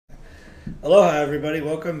Aloha, everybody.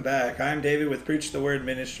 Welcome back. I'm David with Preach the Word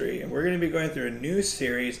Ministry, and we're going to be going through a new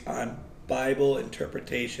series on Bible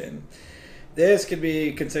interpretation. This could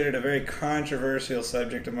be considered a very controversial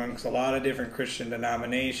subject amongst a lot of different Christian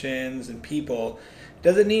denominations and people. It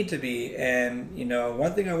doesn't need to be. And,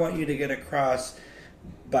 one thing I want you to get across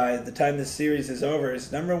by the time this series is over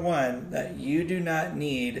is number one, that you do not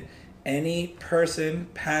need any person,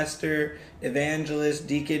 pastor, evangelist,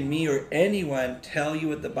 deacon, me, or anyone tell you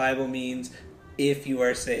what the Bible means if you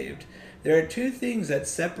are saved. There are two things that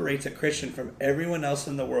separates a Christian from everyone else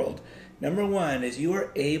in the world. Number one is you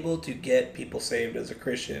are able to get people saved as a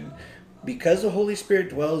Christian. Because the Holy Spirit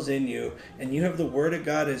dwells in you and you have the Word of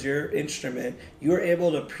God as your instrument, you are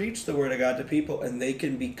able to preach the Word of God to people and they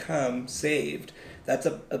can become saved. That's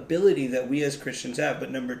an ability that we as Christians have.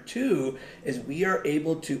 But number two is we are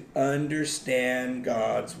able to understand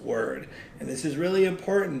God's Word. And this is really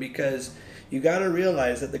important because you got to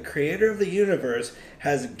realize that the Creator of the universe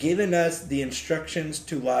has given us the instructions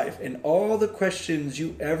to life. And all the questions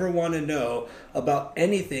you ever want to know about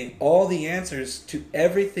anything, all the answers to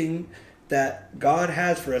everything that God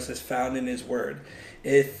has for us is found in His Word.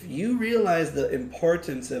 If you realize the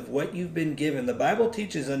importance of what you've been given, the Bible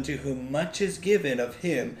teaches unto whom much is given, of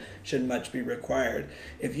him should much be required.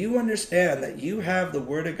 If you understand that you have the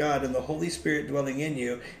Word of God and the Holy Spirit dwelling in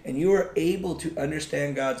you, and you are able to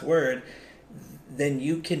understand God's Word, then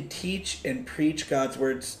you can teach and preach God's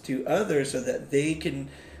words to others so that they can,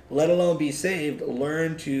 let alone be saved,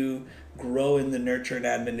 learn to grow in the nurture and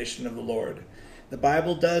admonition of the Lord. The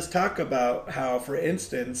Bible does talk about how, for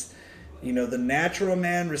instance, the natural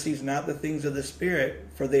man receives not the things of the Spirit,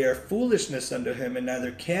 for they are foolishness unto him, and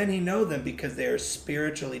neither can he know them because they are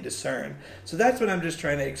spiritually discerned. So that's what I'm just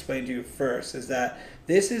trying to explain to you first, is that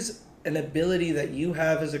this is an ability that you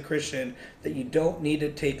have as a Christian that you don't need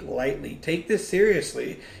to take lightly. Take this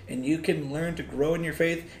seriously, and you can learn to grow in your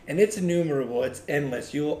faith, and it's innumerable, it's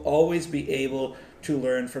endless. You will always be able to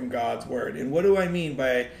learn from God's Word. And what do I mean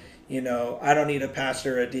by I don't need a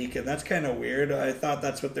pastor or a deacon? That's kind of weird. I thought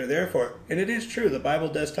that's what they're there for. And it is true. The Bible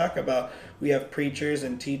does talk about we have preachers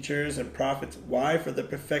and teachers and prophets. Why? For the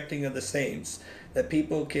perfecting of the saints, that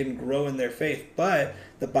people can grow in their faith. But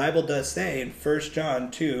the Bible does say in 1 John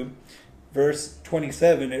 2, verse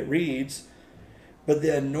 27, it reads, "But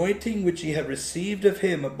the anointing which ye have received of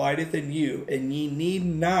him abideth in you, and ye need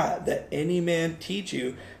not that any man teach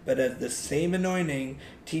you, but as the same anointing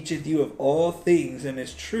teacheth you of all things, and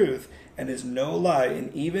is truth, and is no lie,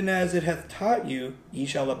 and even as it hath taught you, ye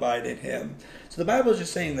shall abide in him." So the Bible is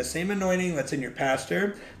just saying the same anointing that's in your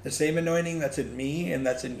pastor, the same anointing that's in me, and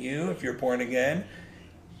that's in you, if you're born again,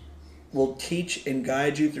 will teach and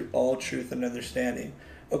guide you through all truth and understanding.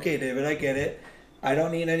 Okay, David, I get it. I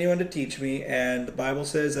don't need anyone to teach me, and the Bible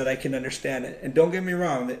says that I can understand it. And don't get me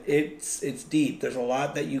wrong, it's deep. There's a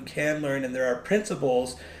lot that you can learn, and there are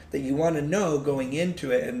principles that you want to know going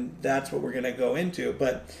into it, and that's what we're going to go into.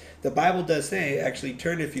 But the Bible does say, actually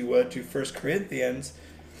turn, if you would, to 1 Corinthians,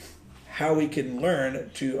 how we can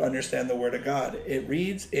learn to understand the Word of God. It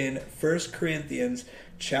reads in 1 Corinthians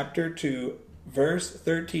chapter 2, verse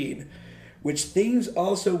 13, "Which things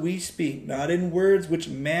also we speak, not in words which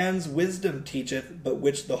man's wisdom teacheth, but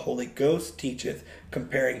which the Holy Ghost teacheth,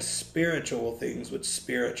 comparing spiritual things with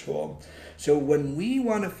spiritual." So when we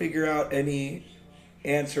want to figure out any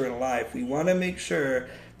answer in life, we want to make sure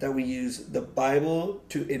that we use the Bible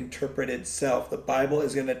to interpret itself. The Bible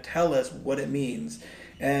is going to tell us what it means.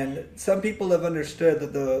 And some people have understood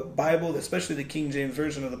that the Bible, especially the King James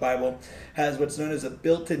Version of the Bible, has what's known as a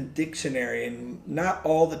built-in dictionary. And not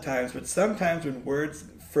all the times, but sometimes when words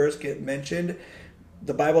first get mentioned,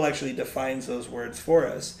 the Bible actually defines those words for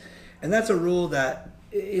us. And that's a rule that,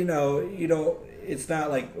 it's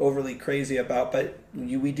not like overly crazy about, but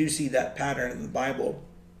we do see that pattern in the Bible.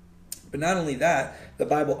 But not only that, the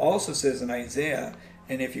Bible also says in Isaiah,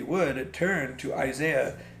 and if you would, turn to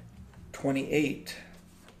Isaiah 28.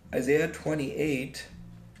 Isaiah 28,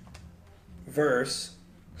 verse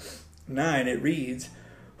 9, it reads,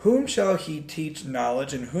 "Whom shall he teach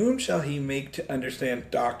knowledge, and whom shall he make to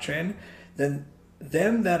understand doctrine? Then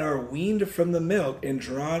them that are weaned from the milk and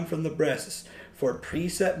drawn from the breasts. For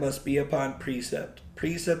precept must be upon precept,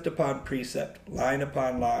 precept upon precept, line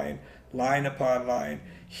upon line, line upon line,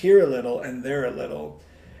 here a little and there a little.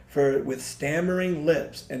 For with stammering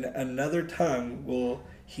lips and another tongue will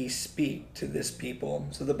he speak to this people."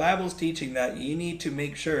 So the Bible's teaching that you need to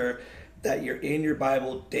make sure that you're in your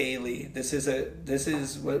Bible daily. This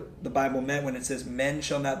is what the Bible meant when it says, "Men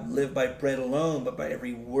shall not live by bread alone, but by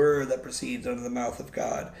every word that proceeds out of the mouth of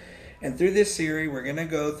God." And through this series, we're going to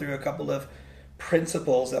go through a couple of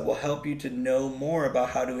principles that will help you to know more about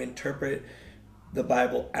how to interpret the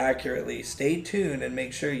Bible accurately. Stay tuned and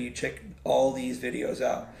make sure you check all these videos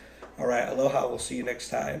out. All right, aloha. We'll see you next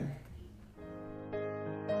time.